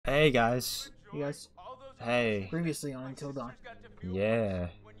Hey guys. You guys, Hey. previously on Until Dawn. Yeah.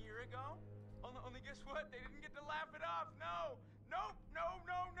 1 year ago? Only guess what? They didn't get to laugh it off. No. Nope. No.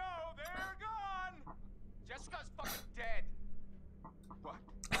 They're gone. Jessica's fucking dead. What?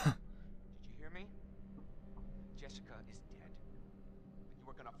 Did you hear me? Jessica is dead. And you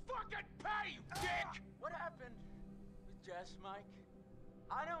were gonna fucking pay, you dick! What happened with Jess, Mike?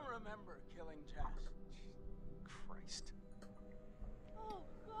 I don't remember killing Jess. Christ. Oh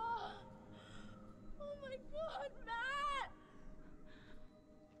God! Oh my God, Matt!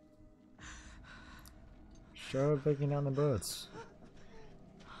 Sure, breaking down the boats.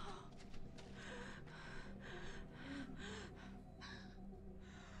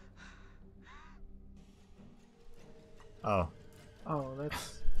 Oh. Oh,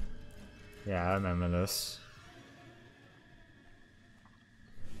 that's... Yeah, I remember this.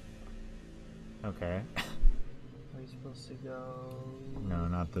 Okay. Where are you supposed to go? No,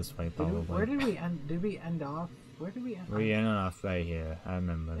 not this way, probably. Where did we end? Did we end off? Where did we end off? We ended off right here. I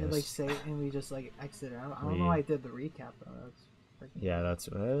remember And this. like say, and we just like exited. I don't know why I did the recap though. That's freaking... Yeah, that's...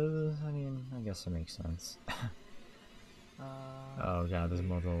 I mean, I guess it makes sense. Oh god, there's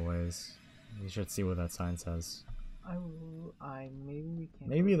multiple ways. You should see what that sign says. Maybe we can't.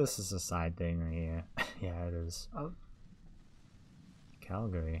 Maybe this is a side thing right here. Yeah, it is. Oh.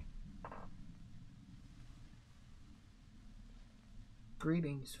 Calgary.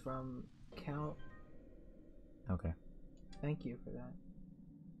 Greetings from Cal. Okay. Thank you for that.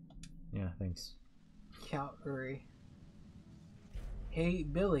 Yeah, thanks. Calgary. Hey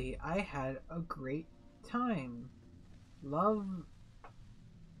Billy, I had a great time. Look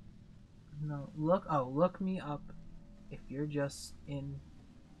me up if you're just in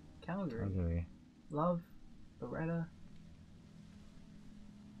Calgary. Calgary. Love, Loretta.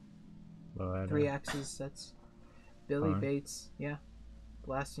 3 X's, that's Billy Bates, yeah.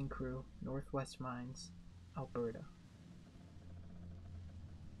 Blasting Crew, Northwest Mines, Alberta.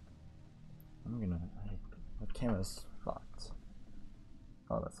 What camera's fucked?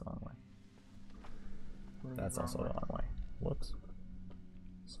 Oh, that's the wrong way. That's also the wrong way. Whoops.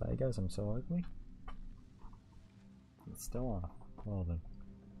 Sorry guys, I'm so ugly. It's still off. Well then.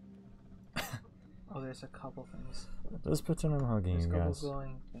 Oh, there's a couple things. Just pretend I'm hugging There's you a couple guys.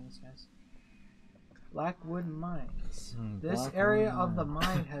 glowing things, guys. Blackwood Mines. This Blackwood area of the Mine.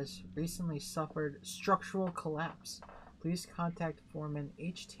 mine has recently suffered structural collapse. Please contact Foreman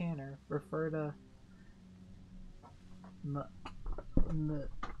H. Tanner. Refer to what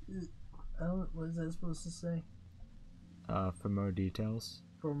is that supposed to say? For more details.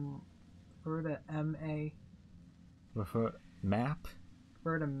 Refer to MA. Refer map?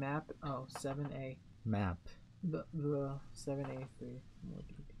 Refer to map. Oh, 7A. Map. The 7A for more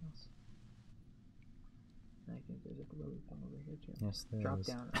details. I think there's a glowy thing over here too. Yes, there Drop is.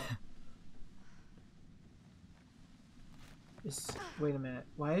 down. Wait a minute.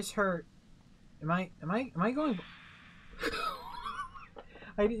 Why is her? Am I going?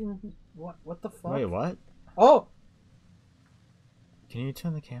 I didn't. What the fuck? Wait, what? Oh Can you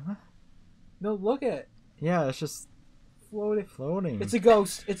turn the camera? no! Look at it. Yeah, it's just floating. It's a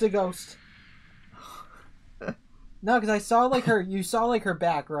ghost. It's a ghost. No, because I saw like her. You saw like her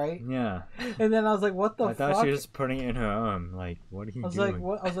back, right? Yeah. And then I was like, "What the I fuck?" thought she was putting it in her arm. Like, what are you I was doing? like,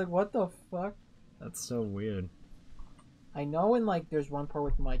 "What?" I was like, "What the fuck?" That's so weird. I know in like there's one part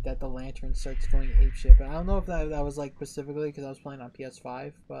with Mike that the lantern starts going apeshit, but I don't know if that was like specifically because I was playing on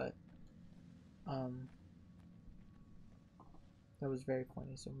PS5, but that was very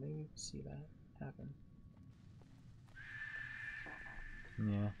funny. So maybe we can see that happen.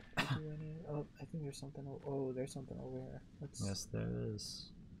 Yeah. Oh, I think there's something. Oh, there's something over here. Yes, there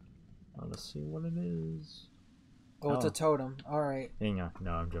is. Oh, let's see what it is. Oh, it's a totem. All right. Hang on.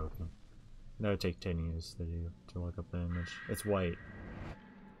 No, I'm joking. That would take 10 years to look up the image. It's white.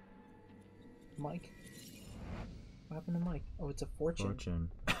 Mike. What happened to Mike? Oh, it's a fortune. Fortune.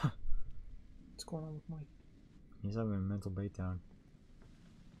 What's going on with Mike? He's having a mental breakdown.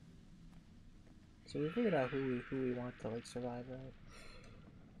 So we figured out who we want to like survive, right?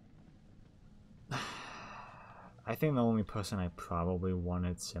 I think the only person I probably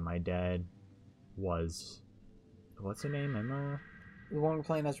wanted semi-dead was... What's her name? Emma? The one we're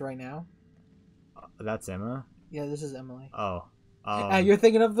playing as right now? That's Emma? Yeah, this is Emily. Oh. You're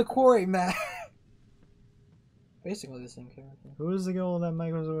thinking of the quarry, Matt. Basically the same character. Who was the girl that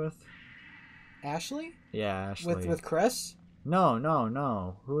Mike was with? Ashley? Yeah, Ashley. With Chris?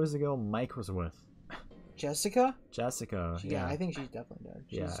 No. Who was the girl Mike was with? Jessica? Jessica. Yeah, I think she's definitely dead.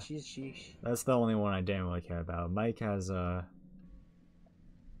 She's That's the only one I didn't really care about. Mike has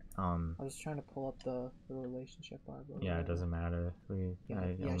I was trying to pull up the relationship bar. But Yeah, it doesn't matter. I only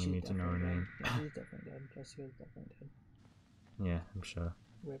she's need to know her definitely name. dead. Yeah, she's definitely dead. Jessica's definitely dead. Yeah, I'm sure.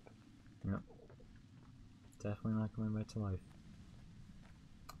 Rip. Yep. Definitely not coming back to life.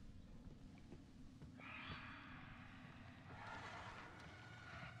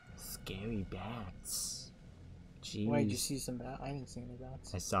 Scary bats. Jeez. Wait, did you see some bats? I didn't see any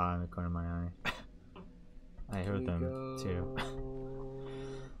bats. I saw it in the corner of my eye. I heard them too.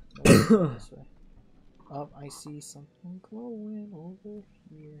 No, this way. Oh, I see something glowing over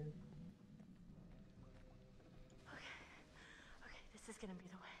here. Okay, this is gonna be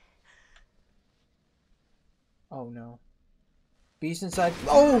the way. Oh no. Beast inside.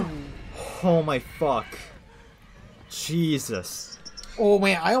 Oh! Oh my fuck. Jesus. Oh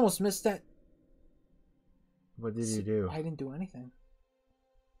man, I almost missed that. What did you do? I didn't do anything.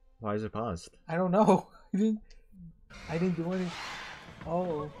 Why is it paused? I don't know. I didn't do anything.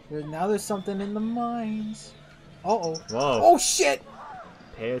 Oh, now there's something in the mines. Uh-oh. Whoa. Oh shit!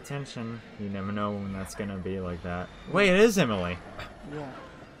 Pay attention. You never know when that's gonna be like that. Wait, it is Emily. Yeah.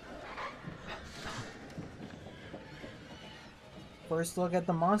 First look at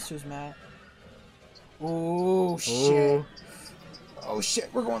the monsters, Matt. Oh shit. Ooh. Oh shit,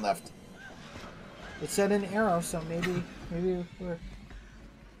 we're going left. It said an arrow, so maybe we're...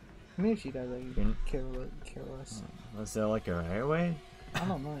 Maybe she does like careless. Was there like a right way? I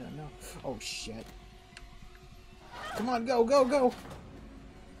don't know. No. Oh shit. Come on, go, go, go!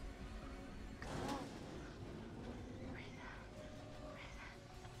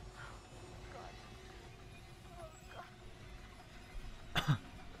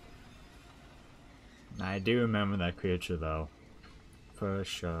 I do remember that creature though. For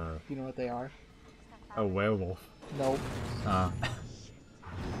sure. You know what they are? A werewolf. Nope. Uh.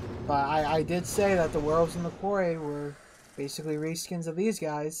 But I did say that the werewolves in the quarry were basically reskins of these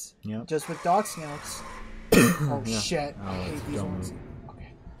guys. Yep. Just with dog snouts. Oh Yeah. shit. I Oh, hate these don't ones. move.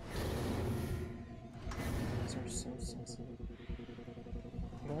 Okay. These are so sensitive.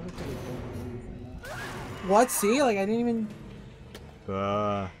 Get over to the door. What? See? Like I didn't even...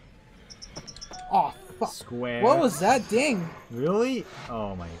 Oh, fuck. Square. What was that ding? Really?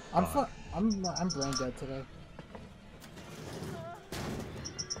 Oh my god. I'm brain dead today.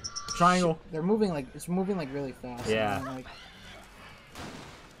 Triangle. They're moving like... It's moving like really fast. Yeah. And I'm like,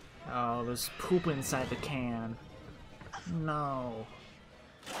 Oh, there's poop inside the can. No.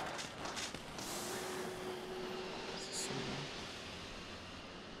 this is so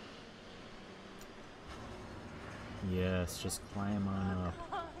bad. Yes, just climb on up.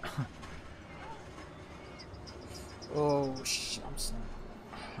 Oh shit! I'm sorry.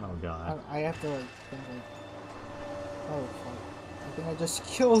 Oh god. I have to like think like. Oh fuck! I think I just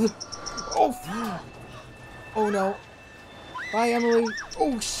killed. Oh. Oh no! Bye, Emily.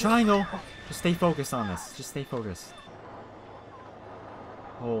 Oh shit! Triangle. Just stay focused on this. Just stay focused.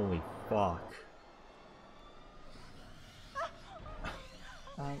 Holy fuck.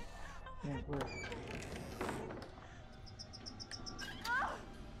 Yeah, we're...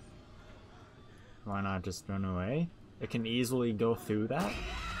 Why not just run away? It can easily go through that.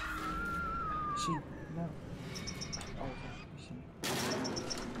 She no. Oh, okay.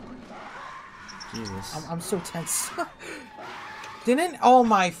 Jesus. I'm so tense. Didn't? Oh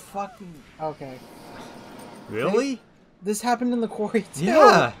my fucking. Okay. Really? This happened in the quarry too.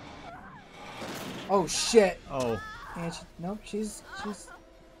 Yeah. Oh shit. Oh. And she, nope. She's.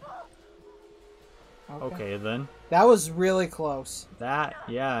 Okay then. That was really close. That,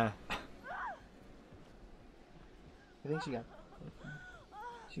 yeah. I think she got.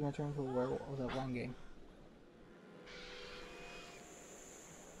 She's gonna turn into a werewolf. Oh, that one game.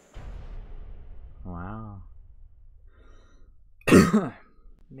 Wow.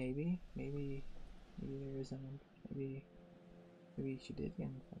 Maybe there isn't. Maybe she did get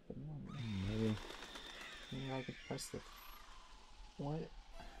infected. No, Maybe. maybe I could press the. What?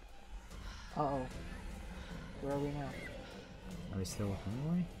 Uh-oh. Where are we now? Are we still with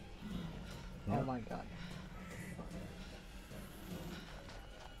Emily? Oh Yep. my god.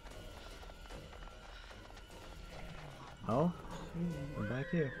 Oh? We're back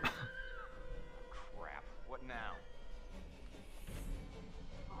here. Crap. What now?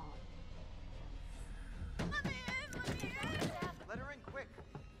 Let her in quick.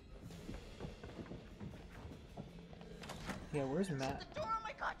 Yeah, where's Matt? The door! Oh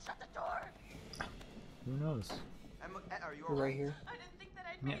my god, shut the door! Who knows? Are you We're right here. I didn't think that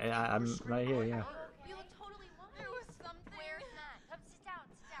I'd make it. Yeah, I'm right here, yeah. You look totally wounded. There was something. Where's Matt? Come sit down,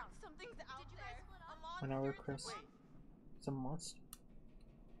 sit down. Something's out there. A monster. When I were Chris. Some monster.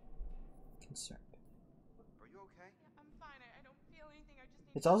 Concerned. Are you okay? I'm fine. I don't feel anything. I just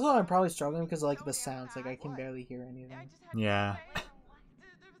It's also I'm probably struggling because like the sounds, like I can barely hear anything. Yeah.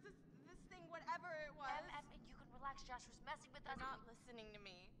 There was this thing, whatever it was. You can relax. Josh was messing with us. They're not listening to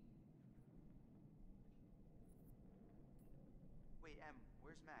me. Wait, Em,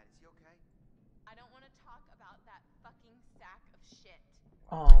 where's Matt? Is he okay? I don't want to talk about that fucking sack of shit.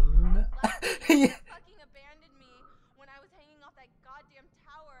 No. He fucking abandoned me when I was hanging off that goddamn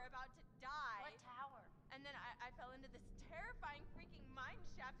tower about to die. What tower? And then I fell into this terrifying freaking mine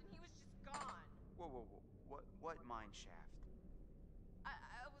shaft and he was just gone. Whoa, whoa, whoa. What mine shaft?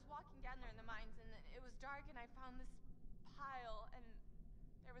 I was walking down there in the mines and it was dark and I found this pile and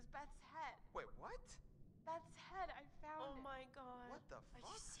there was Beth's head. Wait, what? Beth's head, I found it. Oh my god. What the fuck? Are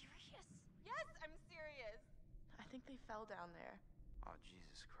you serious? Yes, I'm serious. I think they fell down there. Oh,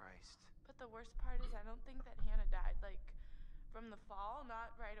 Jesus Christ. But the worst part is I don't think that Hannah died, like, from the fall,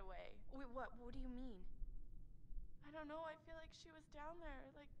 not right away. Wait, what do you mean? I don't know, I feel like she was down there,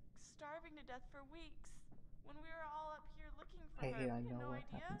 like, starving to death for weeks. When we were all up here looking for her, I we had know no what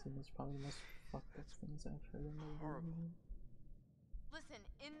idea. happens in this. Probably the most fucked up things I've heard in my life. Listen,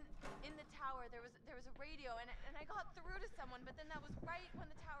 in the tower there was a radio and I got through to someone, but then that was right when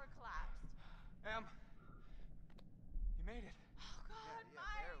the tower collapsed. Em, you made it. Oh God, Yeah,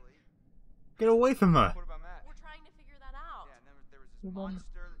 Mike! barely. Get away from her. What about Matt? We're trying to figure that out. Yeah, and then there was this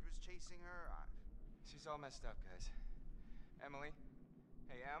monster that was chasing her. She's all messed up, guys. Emily?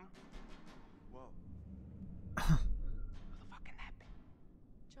 Hey, Em? Whoa. Who the fuck can that be?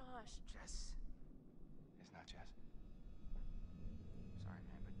 Josh. Jess? It's not Jess. Sorry,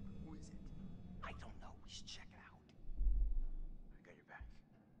 man, but who is it? I don't know. We should check it out. I got your back.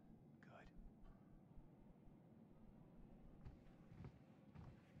 Good.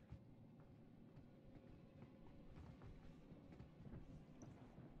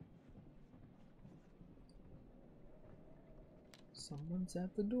 Someone's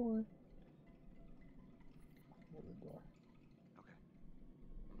at the door. At the door. Okay.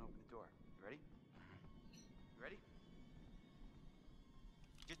 I'm gonna open the door. You ready? You ready?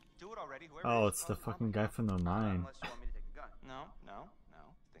 Just do it already. Whoever Oh, it is, it's the come fucking on. guy from the mine. Unless you want me to take the gun. No.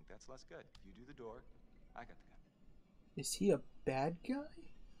 I think that's less good. You do the door. I got the gun. Is he a bad guy?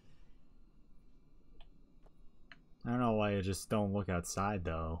 I don't know why you just don't look outside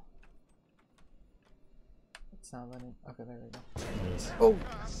though. It's not letting. Okay, there we go. It is. Oh!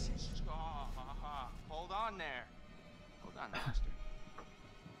 Hold on there. Hold on, master.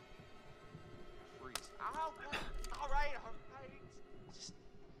 Freeze. Ow! All right. Just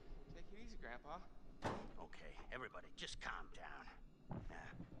take it easy, Grandpa. Okay, everybody, just calm down.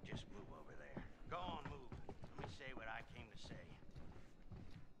 Just move over there. Go on, move. Let me say what I came to say.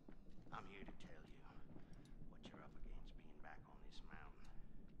 I'm here to tell you what you're up against being back on this mountain.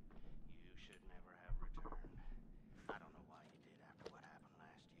 You should never have returned. I don't know why you did after what happened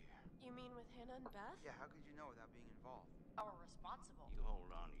last year. You mean with Hannah and Beth? Yeah, how could you know without being involved? Our responsible. You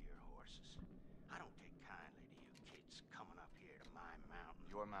hold on to your horses. I don't take kindly to you kids coming up here to my mountain.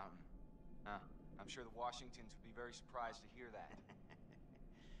 Your mountain. Huh. I'm sure the Washingtons would be very surprised to hear that.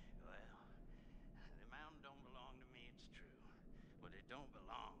 Well, the mountain don't belong to me, it's true. But it don't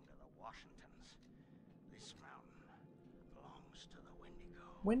belong to the Washingtons. This mountain belongs to the Wendigo.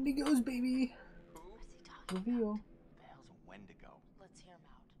 Wendigos, baby! Who? What is he talking Reveal. The hell's a Wendigo? Let's hear him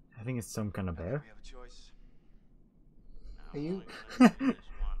out. I think it's some kind of I think bear. we have a choice. Now, Are I'm you- only gonna say this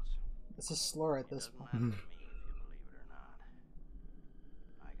once. It's a slur at It this doesn't point. matter to me if you believe it or not.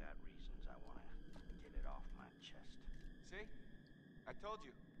 I got reasons I want to get it off my chest. See? I told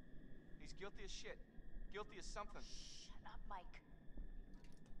you. He's guilty as shit. Guilty as something. Shut up, Mike.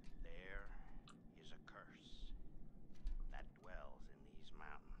 There is a curse that dwells in these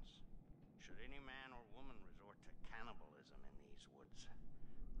mountains. Should any man or woman resort to cannibalism in these woods,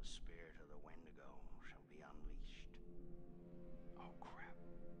 the spirit of the Wendigo shall be unleashed. Oh, crap.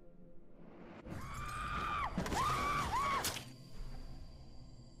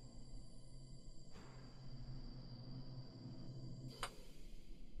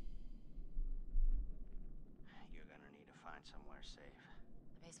 You're gonna need to find somewhere safe.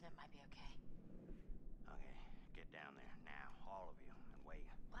 The basement might be okay. Okay, get down there now, all of you, and wait.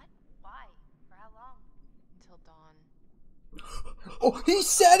 What? Why? For how long? Until dawn. Oh, he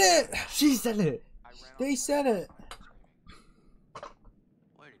said it! She said it. I ran They off said it!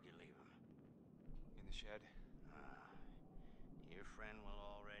 Where did you leave him? in the shed. Your friend will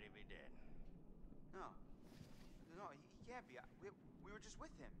already be dead. No, he can't be. We were just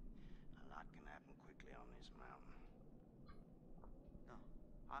with him. A lot can happen quickly on this mountain. No,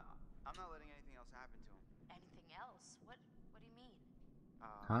 I'm not letting anything else happen to him. Anything else? What do you mean?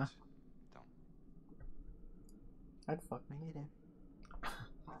 Huh? Don't. I'd fucking hate him.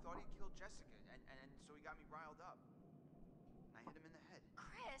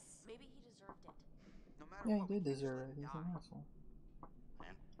 Maybe he deserved it. No matter Yeah, he what, we did can't just deserve let it. him He's an die. asshole.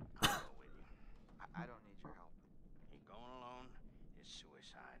 And I'll go with you. I don't need your help. You're going alone is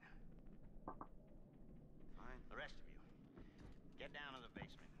suicide. Fine. The rest of you, get down to the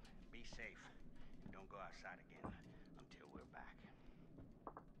basement. Be safe. Don't go outside again until we're back.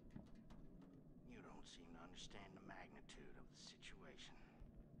 You don't seem to understand the magnitude of the situation.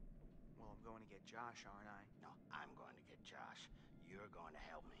 Well, I'm going to get Josh, aren't I? No, I'm going to get Josh. You're going to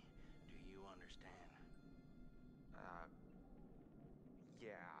help me. Do you understand?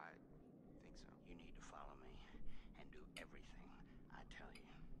 Yeah, I think so. You need to follow me and do everything I tell you.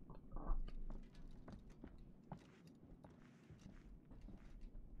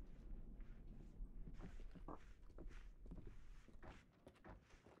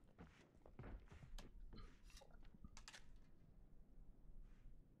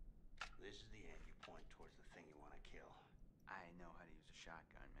 This is the end. You point towards the thing you want to kill. I know how to use a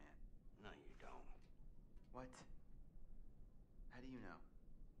shotgun, man. No, you don't. What? How do you know?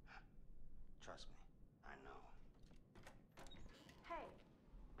 Trust me, I know. Hey,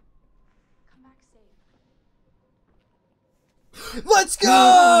 come back safe. Let's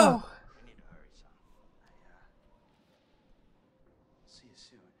go! You need to hurry, son. See you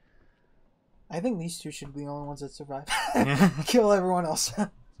soon. I think these two should be the only ones that survive. Kill everyone else. So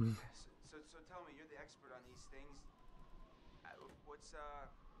tell me, you're the expert on these things.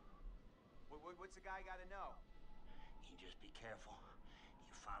 What's the guy got to know? You just be careful.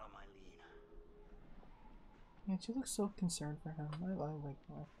 You follow my lead. Man, she looks so concerned for him. I like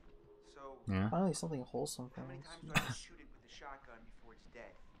that. So, Yeah. Finally, something wholesome for how many us. times do I have to shoot it with the shotgun before it's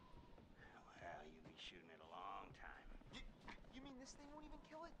dead? Well, you'll be shooting it a long time. You mean this thing won't even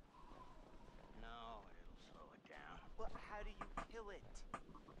kill it? No, it'll slow it down. Well, how do you kill it?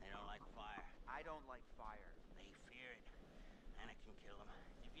 They don't like fire. I don't like fire. They fear it. And it can kill them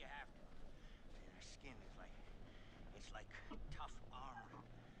if you have to. Their skin is like... It's like tough armor.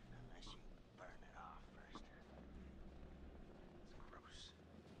 Unless you burn it off first. It's gross.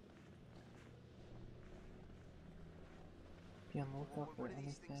 Be on the lookout for What are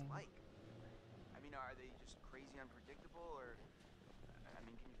these things anything. like? I mean, are they just crazy unpredictable, or... I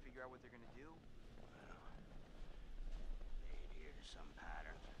mean, can you figure out what they're gonna do? Well, they adhere to some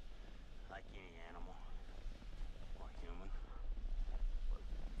patterns. Like any animal. Or human. Well,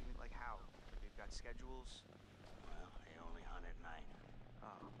 you mean, like how? They've got schedules? Well, they only hunt at night.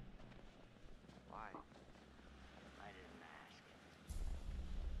 Oh. Why? I didn't ask.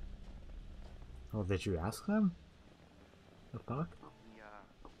 Oh, did you ask them? The fuck? The,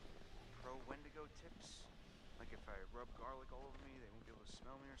 pro Wendigo tips? Like if I rub garlic all over me, they won't be able to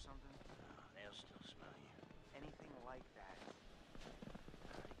smell me or something? They'll still smell you. Anything like that.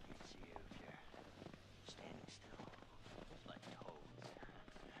 They can't see you if you're standing still. It's like toads.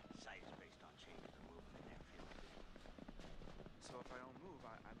 Sight is based on changes of movement in their field of vision. So if I don't move,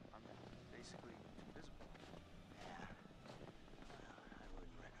 I'm basically invisible. Yeah. Well, I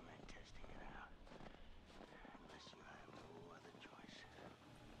wouldn't recommend testing it out. Unless you have no other choice.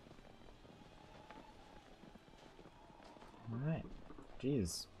 Alright.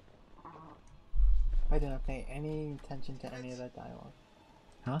 Jeez. I didn't pay any attention to any of that dialogue.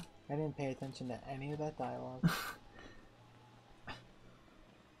 Huh? I didn't pay attention to any of that dialogue.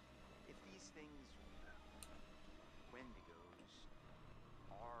 If these things, Wendigos,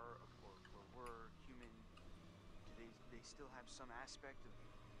 are or were human, do they still have some aspect of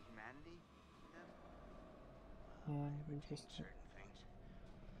humanity in them? Yeah, They we retain just. certain things.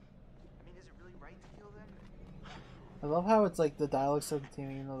 I mean, is it really right to kill them? I love how it's like the dialogue still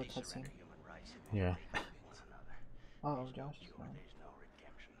continuing even though the They cutscene. surrender human rights and Yeah. they hate one another. Oh, There's no Josh is cure, gone. there's no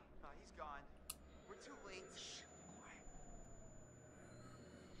redemption. He's gone. We're too late. Shh, quiet.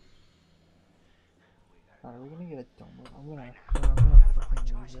 God, are we gonna get a dome? I'm gonna Gotta fucking find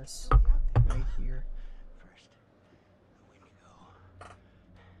leave Josh. He's this still out there. right here. First, the Wendigo.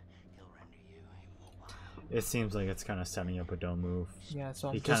 He'll render you immobile. It seems like it's kind of setting up a don't move. Yeah,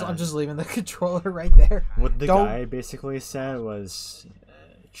 so He I'm just kinda- leaving the controller right there. What the Don't- guy basically said was,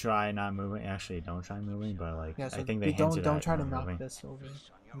 try not moving. Actually, don't try moving, but like, Yeah, so I think they don't hinted don't at try to not knock moving. this over.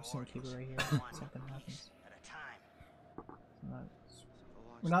 Feast on your I'm just gonna keep it organs, right here. one Something happens. piece at a time. I'm not- So the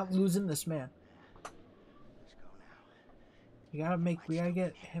log's We're not there. losing this man. Let's go now. We gotta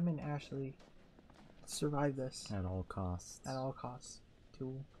get him and Ashley to survive this At all costs. at all costs.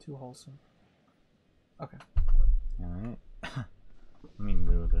 Too wholesome. Okay. Alright. Let me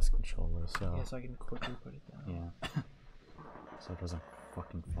move this controller so. Yeah, so I can quickly put it down. Yeah. So it doesn't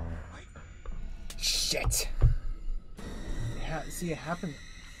fucking fall. Shit. See, it happened.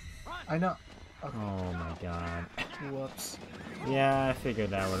 I know. Okay. Oh my god. Whoops. Yeah, I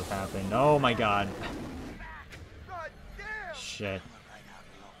figured that would have happened. Oh my god. Shit.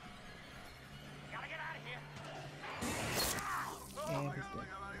 And he's dead.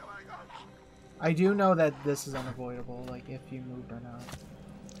 I do know that this is unavoidable, like if you moved or not.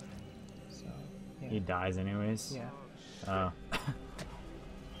 So, yeah. He dies anyways? Yeah. Oh.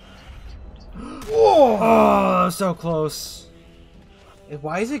 Oh, so close.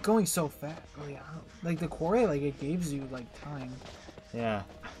 Why is it going so fast? Like the quarry, like it gives you like time. Yeah.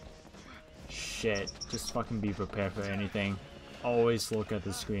 Shit. Just fucking be prepared for anything. Always look at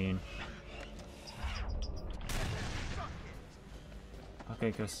the screen.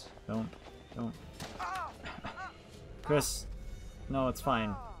 Okay, Chris. Don't. Chris. No, it's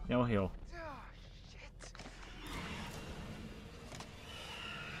fine. No heal.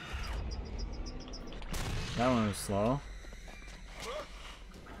 That one was slow.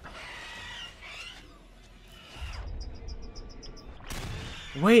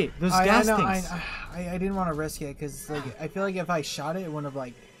 Wait, those gas things. I didn't want to risk it because like I feel like if I shot it, it wouldn't have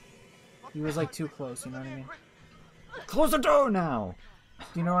like. He was like too close. You know what I mean? Close the door now.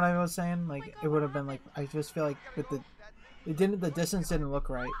 Do you know what I was saying? Like it would have been like I just feel like with the distance didn't look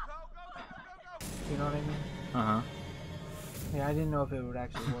right. You know what I mean? Uh-huh. Yeah, I didn't know if it would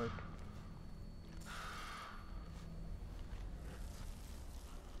actually work.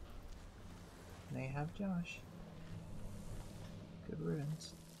 They have Josh. Good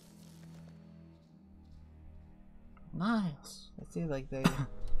riddance. Nice. I see, like they. Oh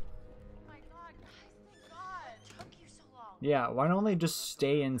my god, guys, thank God. It took you so long. Yeah, why don't they just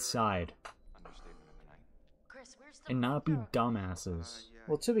stay inside Chris, where's the and not be dumbasses?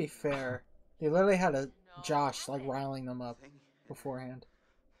 Well, to be fair, they literally had a Josh like riling them up beforehand.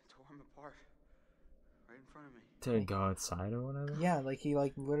 Tore him apart. Right in front of me. To go outside or whatever? Yeah, like he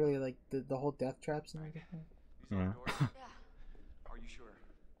like literally like the whole death traps and everything. Yeah. Yeah. Are you sure?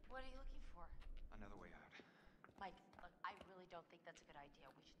 What are you looking for? Another way out. Mike, look, I really don't think that's a good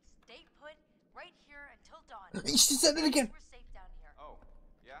idea. We should stay put right here until dawn. She said it again. We're safe down here. Oh,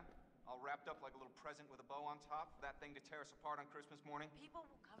 yeah? All wrapped up like a little present with a bow on top for that thing to tear us apart on Christmas morning? People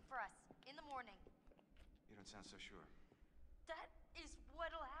will come for us in the morning. You don't sound so sure. That is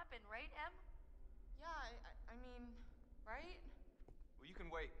what'll happen, right, Em? Yeah, I mean, right? Well, you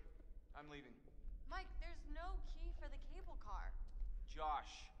can wait. I'm leaving. Mike, there's no key for the cable car.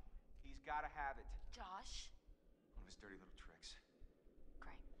 Josh. He's gotta have it. Josh? One of his dirty little tricks.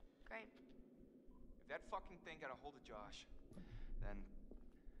 Great. Great. If that fucking thing got a hold of Josh, then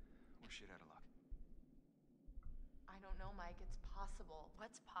we're shit out of luck. I don't know, Mike. It's possible.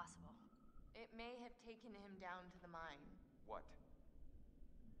 What's possible? It may have taken him down to the mine. What?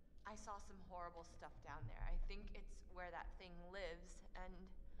 I saw some horrible stuff down there. I think it's where that thing lives, and...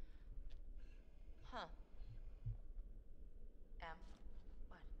 Huh. Em?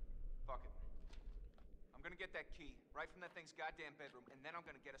 What? Fuck it. I'm gonna get that key right from that thing's goddamn bedroom, and then I'm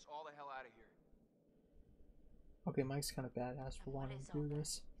gonna get us all the hell out of here. Okay, Mike's kind of badass for What wanting is to do all that?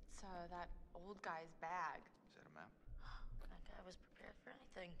 this. It's that old guy's bag. Is that a map? That guy was prepared for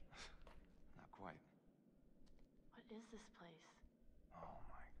anything. Not quite. What is this place? Oh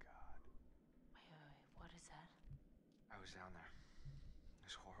my god. Wait. What is that? I was down there. It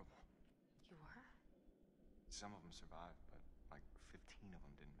was horrible. You were? Some of them survived, but like 15 of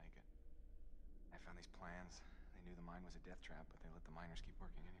them didn't make it. I found these plans. They knew the mine was a death trap, but they let the miners keep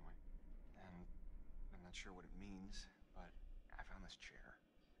working anyway. And I'm not sure what it means, but I found this chair.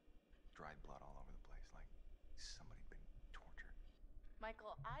 Dried blood all over the place, like somebody'd been tortured.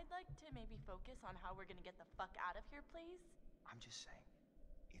 Michael, I'd like to maybe focus on how we're gonna get the fuck out of here, please. I'm just saying,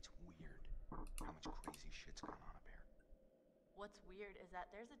 it's weird how much crazy shit's going on up here. What's weird is that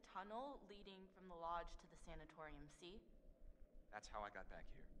there's a tunnel leading from the lodge to the sanatorium, see? That's how I got back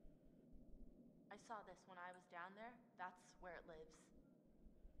here. I saw this when I was down there. That's where it lives.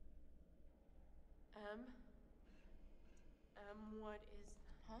 What is...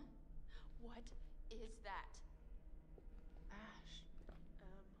 Huh? What is that? Ash.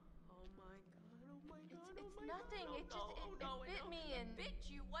 Oh my god, It's nothing. It bit me and... Bit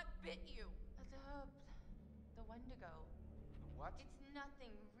you? What bit you? The Wendigo. The what? It's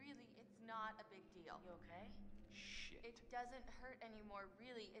nothing, really. It's not a big deal. You okay? Shit. It doesn't hurt anymore,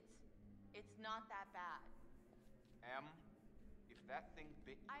 really. It's not that bad. Em, if that thing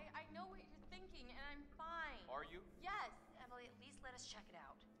bit you... I know what you're thinking, and I'm fine. Are you? Yes. Emily, at least let us check it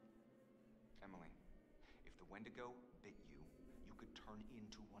out. Emily, if the Wendigo bit you, you could turn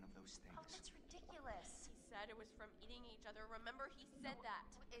into one of those things. Oh, that's ridiculous. He said it was from eating each other. Remember, he said that.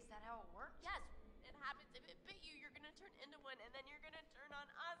 Is that how it works? Yes. It happens. If it bit you, you're gonna turn into one, and then you're gonna turn on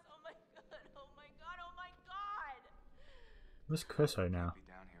us. Oh my god. Oh my god. Oh my god. Where's Chris right now? Be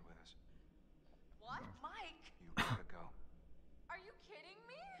down here with us. What? Mike? You gotta go. Are you kidding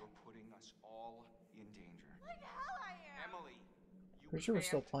me? You're putting us all in danger. Like hell I am. Emily, you Pretty sure we're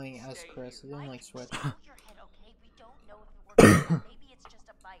still can't playing as stay Chris. It here. didn't like switch. Hold your head, okay? We don't know if it works. Maybe it's just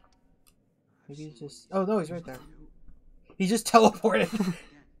a bite. Maybe he's I've seen just. what Oh no, he's you right there. do. He just teleported.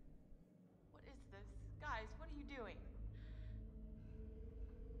 What is this? Guys, what are you doing?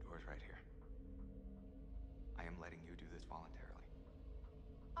 Door's right here. I am letting you do this voluntarily.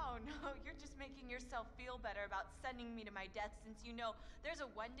 Oh no, you're just making yourself feel better about sending me to my death since you know there's a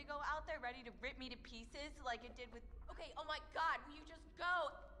Wendigo out there ready to rip me to pieces like it did with... Okay, oh my god, will you just go?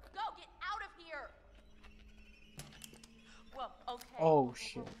 Go, get out of here! Well, okay. Oh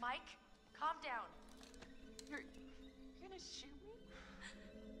shit. Mike, calm down. You're gonna shoot me?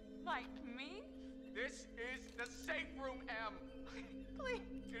 Like me? This is the safe room, Em. Please,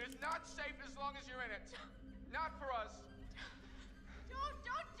 It is not safe as long as you're in it. Not for us.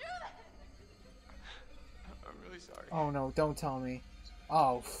 Don't do that! I'm really sorry. Oh no, don't tell me.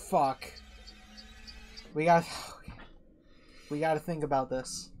 Oh fuck. We got to think about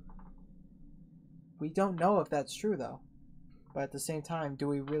this. We don't know if that's true though. But at the same time, do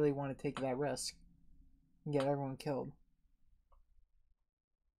we really want to take that risk and get everyone killed?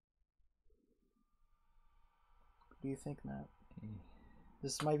 What do you think, Matt?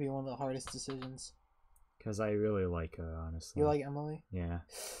 This might be one of the hardest decisions. Because I really like her, honestly. You like Emily? Yeah.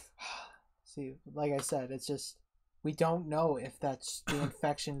 See, like I said, it's just we don't know if that's the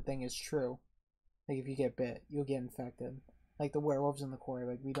infection thing is true. Like if you get bit, you'll get infected. Like the werewolves in the quarry,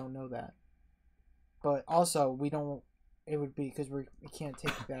 like we don't know that. But also, we don't. It would be because we can't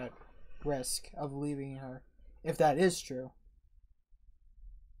take that risk of leaving her if that is true.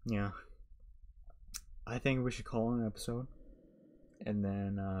 Yeah. I think we should call an episode. And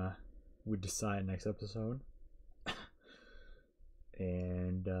then we decide next episode.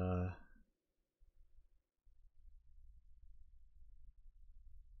 And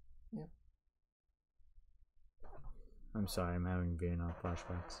yeah. I'm sorry, I'm having Vietnam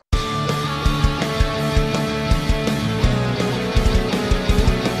flashbacks.